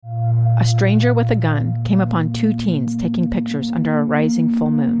a stranger with a gun came upon two teens taking pictures under a rising full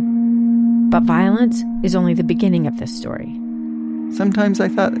moon. But violence is only the beginning of this story. Sometimes I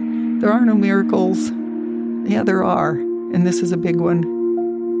thought, there are no miracles. Yeah, there are, and this is a big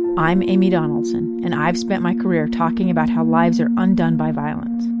one. I'm Amy Donaldson, and I've spent my career talking about how lives are undone by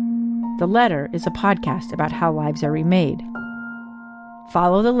violence. The Letter is a podcast about how lives are remade.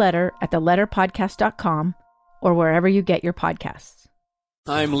 Follow The Letter at theletterpodcast.com or wherever you get your podcasts.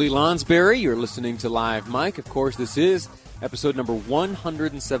 I'm Lee Lonsberry. You're listening to Live Mike. Of course, this is episode number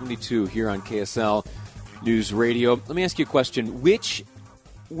 172 here on KSL News Radio. Let me ask you a question. Which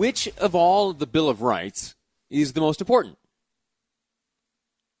of all the Bill of Rights is the most important?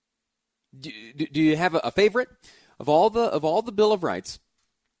 Do you have a favorite? Of all the Bill of Rights,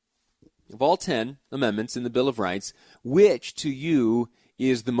 of all 10 amendments in the Bill of Rights, which to you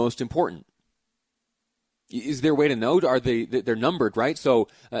is the most important? Is there a way to know? They're numbered, right? So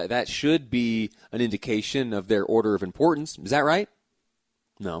that should be an indication of their order of importance. Is that right?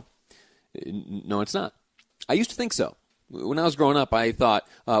 No. No, it's not. I used to think so. When I was growing up, I thought,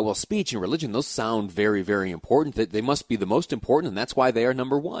 well, speech and religion, those sound very, very important. That they must be the most important, and that's why they are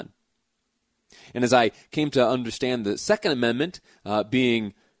number one. And as I came to understand the Second Amendment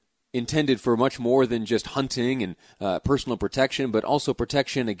being intended for much more than just hunting and personal protection, but also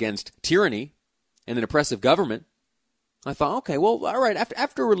protection against tyranny and an oppressive government, I thought, okay, well, all right,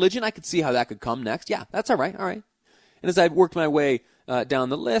 after religion, I could see how that could come next. Yeah, that's all right. And as I worked my way down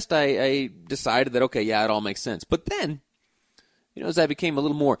the list, I decided that, okay, yeah, it all makes sense. But then, as I became a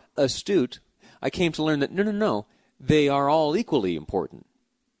little more astute, I came to learn that, no, they are all equally important.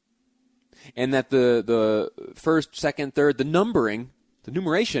 And that the first, second, third, the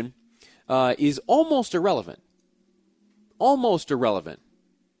numeration, is almost irrelevant. Almost irrelevant.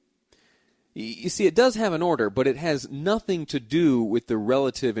 You see, it does have an order, but it has nothing to do with the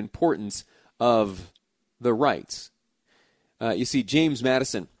relative importance of the rights. You see, James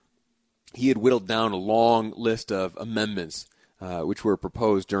Madison, he had whittled down a long list of amendments which were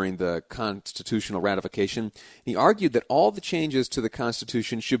proposed during the constitutional ratification. He argued that all the changes to the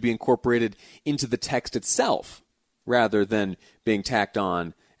Constitution should be incorporated into the text itself rather than being tacked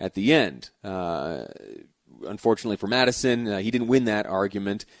on at the end. Unfortunately for Madison, he didn't win that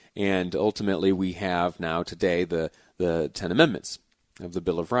argument, and ultimately we have now today the 10 Amendments of the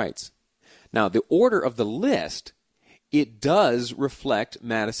Bill of Rights. Now, the order of the list, it does reflect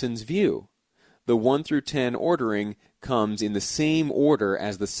Madison's view. The 1 through 10 ordering comes in the same order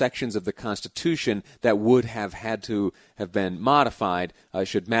as the sections of the Constitution that would have had to have been modified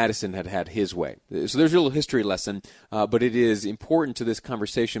should Madison had had his way. So there's a little history lesson, but it is important to this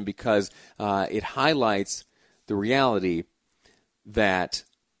conversation because it highlights the reality that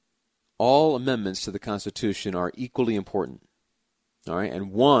all amendments to the Constitution are equally important. All right,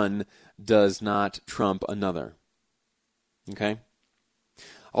 and one does not trump another. Okay?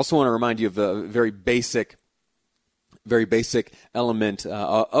 Also want to remind you of a very basic element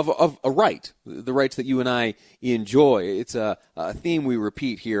of a right, the rights that you and I enjoy. It's a theme we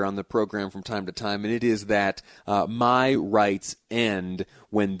repeat here on the program from time to time, and it is that my rights end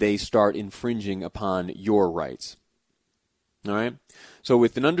when they start infringing upon your rights. All right? So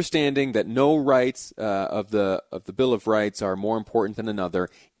with an understanding that no rights of the Bill of Rights are more important than another,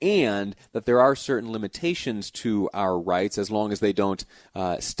 and that there are certain limitations to our rights as long as they don't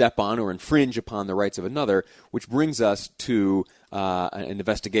step on or infringe upon the rights of another, which brings us to an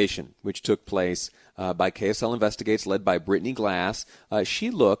investigation which took place by KSL Investigates, led by Brittany Glass. She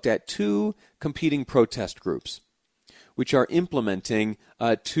looked at two competing protest groups, which are implementing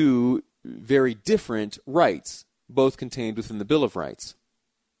two very different rights, both contained within the Bill of Rights.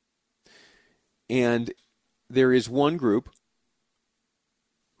 And there is one group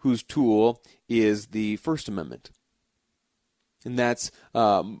whose tool is the First Amendment. And that's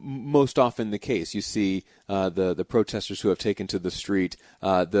most often the case. You see the protesters who have taken to the street,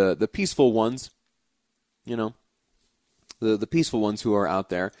 the peaceful ones, the peaceful ones who are out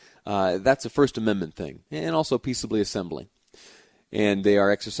there, that's a First Amendment thing, and also peaceably assembling. And they are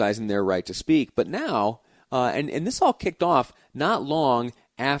exercising their right to speak. But now, and this all kicked off not long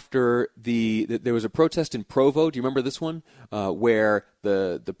after there was a protest in Provo. Do you remember this one? Where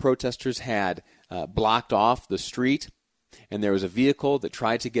the protesters had blocked off the street, and there was a vehicle that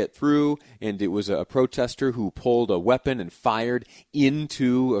tried to get through, and it was a protester who pulled a weapon and fired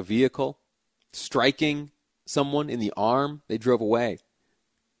into a vehicle, striking someone in the arm. They drove away.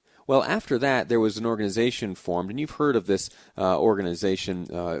 Well, after that, there was an organization formed, and you've heard of this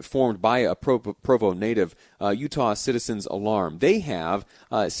organization formed by a Provo native, Utah Citizens Alarm. They have,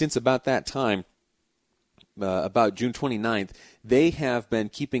 since about that time, about June 29th, they have been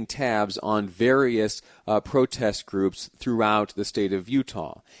keeping tabs on various protest groups throughout the state of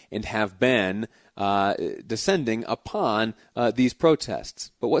Utah and have been descending upon these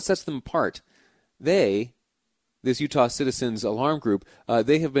protests. But what sets them apart? This Utah Citizens Alarm Group,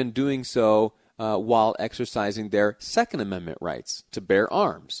 they have been doing so while exercising their Second Amendment rights to bear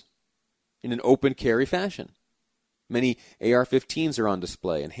arms in an open carry fashion. Many AR-15s are on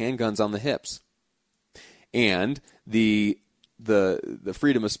display and handguns on the hips. And the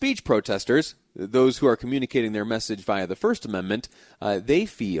freedom of speech protesters, those who are communicating their message via the First Amendment, they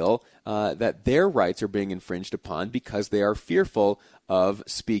feel that their rights are being infringed upon because they are fearful of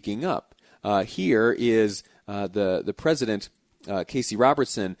speaking up. Here is the president, Casey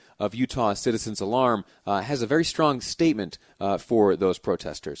Robertson of Utah Citizens Alarm, has a very strong statement for those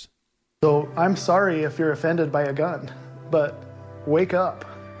protesters. So I'm sorry if you're offended by a gun, but wake up,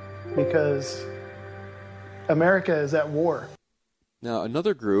 because America is at war. Now,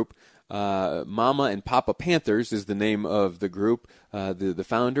 another group, Mama and Papa Panthers is the name of the group. The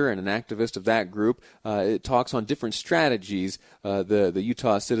founder and an activist of that group, it talks on different strategies the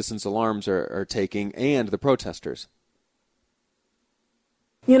Utah Citizens Alarms are taking and the protesters.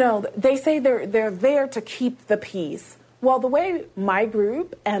 You know, they say they're there to keep the peace. Well, the way my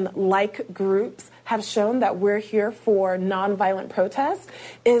group and like groups have shown that we're here for nonviolent protest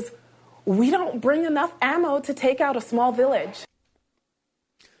is we don't bring enough ammo to take out a small village.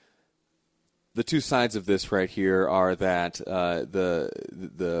 The two sides of this right here are that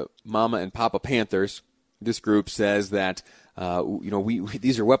the Mama and Papa Panthers, this group says that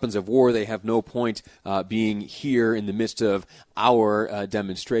these are weapons of war. They have no point being here in the midst of our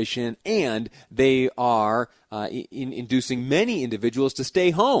demonstration, and they are inducing many individuals to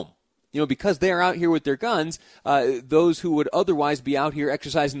stay home. Because they're out here with their guns, those who would otherwise be out here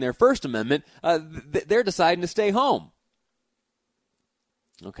exercising their First Amendment, they're deciding to stay home.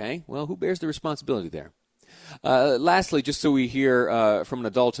 Okay, well, who bears the responsibility there? Lastly, just so we hear from an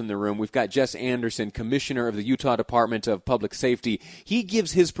adult in the room, we've got Jess Anderson, Commissioner of the Utah Department of Public Safety. He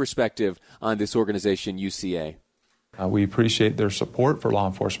gives his perspective on this organization, UCA. We appreciate their support for law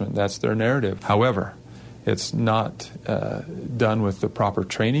enforcement. That's their narrative. However, it's not done with the proper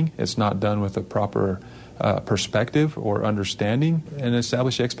training. It's not done with the proper perspective or understanding, and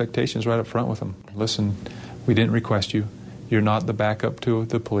establish expectations right up front with them. Listen, we didn't request you. You're not the backup to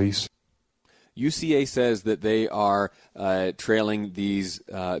the police. UCA says that they are trailing these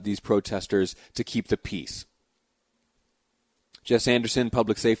protesters to keep the peace. Jess Anderson,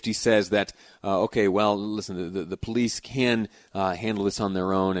 Public Safety, says that, listen, the police can handle this on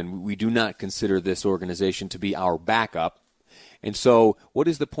their own, and we do not consider this organization to be our backup. And so what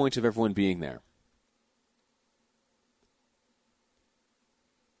is the point of everyone being there?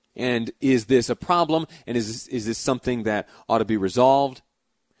 And is this a problem, and is this something that ought to be resolved?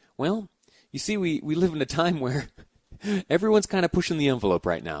 Well, you see, we live in a time where everyone's kind of pushing the envelope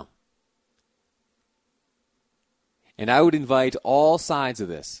right now. And I would invite all sides of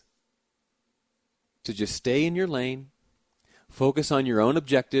this to just stay in your lane, focus on your own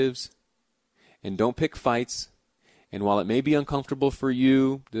objectives, and don't pick fights. And while it may be uncomfortable for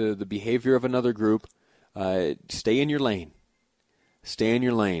you, the behavior of another group, stay in your lane. Stay in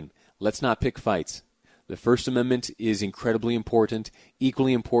your lane. Let's not pick fights. The First Amendment is incredibly important.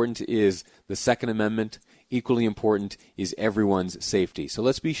 Equally important is the Second Amendment. Equally important is everyone's safety. So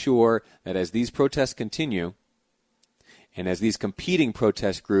let's be sure that as these protests continue, and as these competing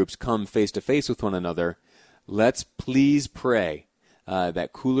protest groups come face to face with one another, let's please pray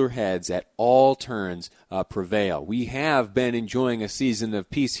that cooler heads at all turns prevail. We have been enjoying a season of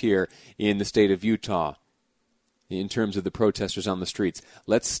peace here in the state of Utah in terms of the protesters on the streets.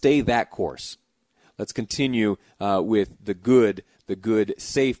 Let's stay that course. Let's continue with the good,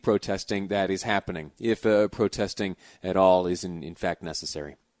 safe protesting that is happening, if protesting at all is in fact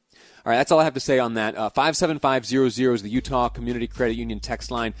necessary. All right, that's all I have to say on that. 57500 is the Utah Community Credit Union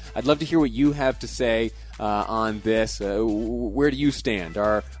text line. I'd love to hear what you have to say on this. Where do you stand?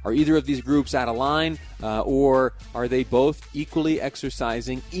 Are either of these groups out of line, or are they both equally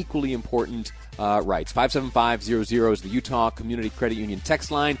exercising equally important rights? 57500 is the Utah Community Credit Union text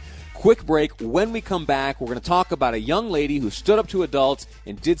line. Quick break. When we come back, we're going to talk about a young lady who stood up to adults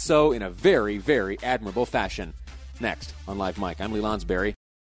and did so in a very, very admirable fashion. Next on Live Mike, I'm Lee Lonsberry.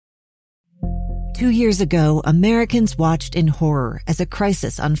 2 years ago, Americans watched in horror as a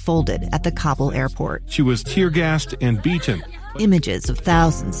crisis unfolded at the Kabul airport. She was tear-gassed and beaten. Images of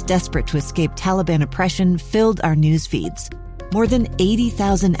thousands desperate to escape Taliban oppression filled our news feeds. More than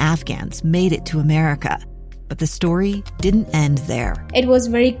 80,000 Afghans made it to America. But the story didn't end there. It was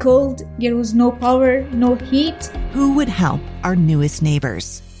very cold. There was no power, no heat. Who would help our newest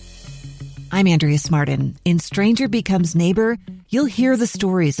neighbors? I'm Andrea Smartin. In Stranger Becomes Neighbor, you'll hear the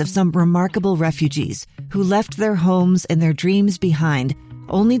stories of some remarkable refugees who left their homes and their dreams behind,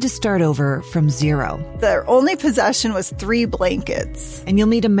 only to start over from zero. Their only possession was 3 blankets. And you'll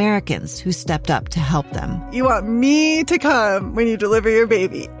meet Americans who stepped up to help them. You want me to come when you deliver your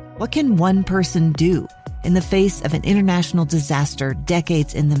baby. What can one person do in the face of an international disaster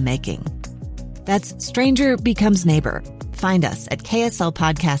decades in the making? That's Stranger Becomes Neighbor. Find us at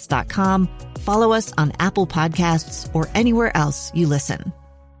kslpodcast.com. Follow us on Apple Podcasts or anywhere else you listen.